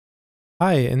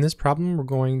Hi, in this problem, we're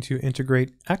going to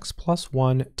integrate x plus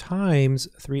 1 times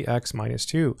 3x minus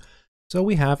 2. So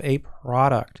we have a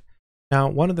product. Now,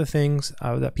 one of the things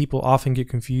that people often get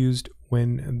confused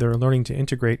when they're learning to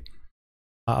integrate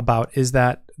about is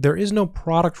that there is no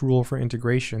product rule for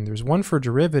integration. There's one for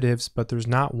derivatives, but there's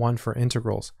not one for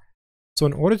integrals. So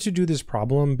in order to do this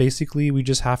problem, basically, we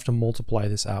just have to multiply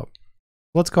this out.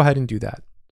 Let's go ahead and do that.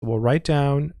 We'll write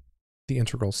down the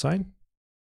integral sign,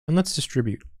 and let's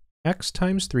distribute. X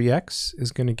times 3x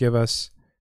is going to give us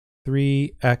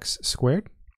 3x squared.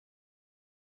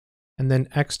 And then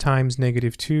x times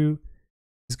negative 2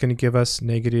 is going to give us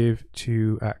negative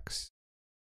 2x.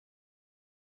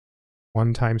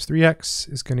 1 times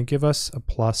 3x is going to give us a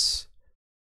plus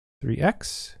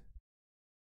 3x.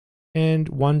 And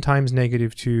 1 times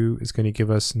negative 2 is going to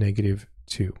give us negative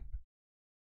 2.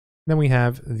 Then we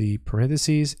have the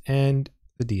parentheses and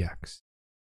the dx.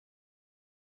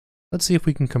 Let's see if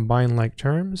we can combine like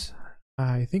terms.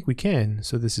 I think we can.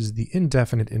 So this is the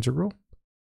indefinite integral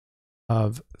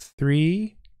of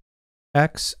 3x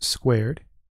squared.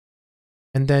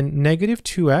 And then negative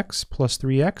 2x plus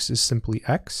 3x is simply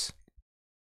x.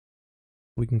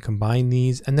 We can combine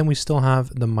these, and then we still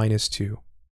have the minus 2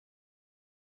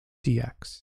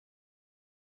 dx.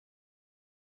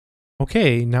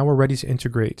 Okay, now we're ready to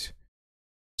integrate.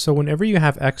 So whenever you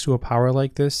have x to a power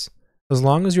like this, as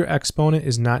long as your exponent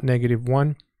is not negative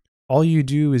 1, all you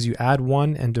do is you add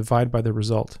 1 and divide by the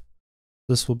result.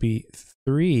 This will be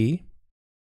 3,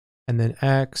 and then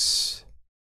x,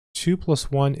 2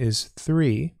 plus 1 is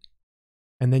 3,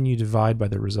 and then you divide by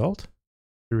the result,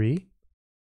 3,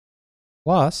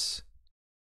 plus,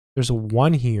 there's a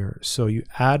 1 here, so you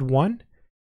add 1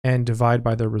 and divide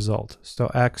by the result. So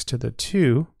x to the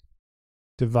 2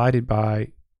 divided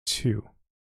by 2.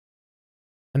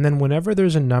 And then whenever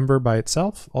there's a number by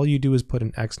itself, all you do is put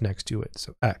an x next to it.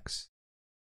 So x.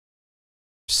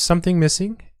 Something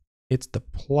missing, it's the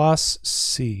plus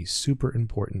c, super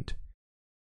important.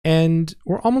 And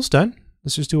we're almost done.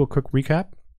 Let's just do a quick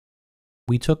recap.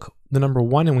 We took the number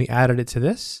 1 and we added it to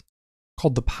this,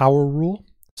 called the power rule.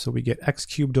 So we get x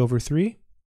cubed over 3,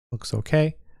 looks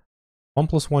okay. 1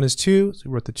 plus 1 is 2, so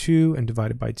we wrote the 2 and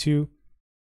divided by 2.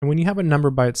 And when you have a number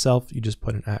by itself, you just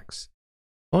put an x.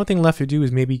 The only thing left to do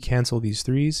is maybe cancel these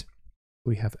 3's.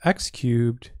 We have x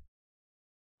cubed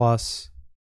plus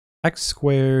x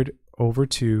squared over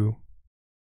 2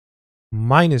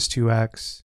 minus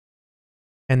 2x,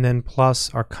 and then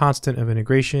plus our constant of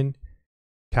integration,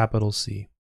 capital C.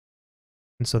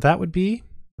 And so that would be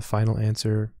the final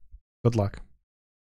answer. Good luck.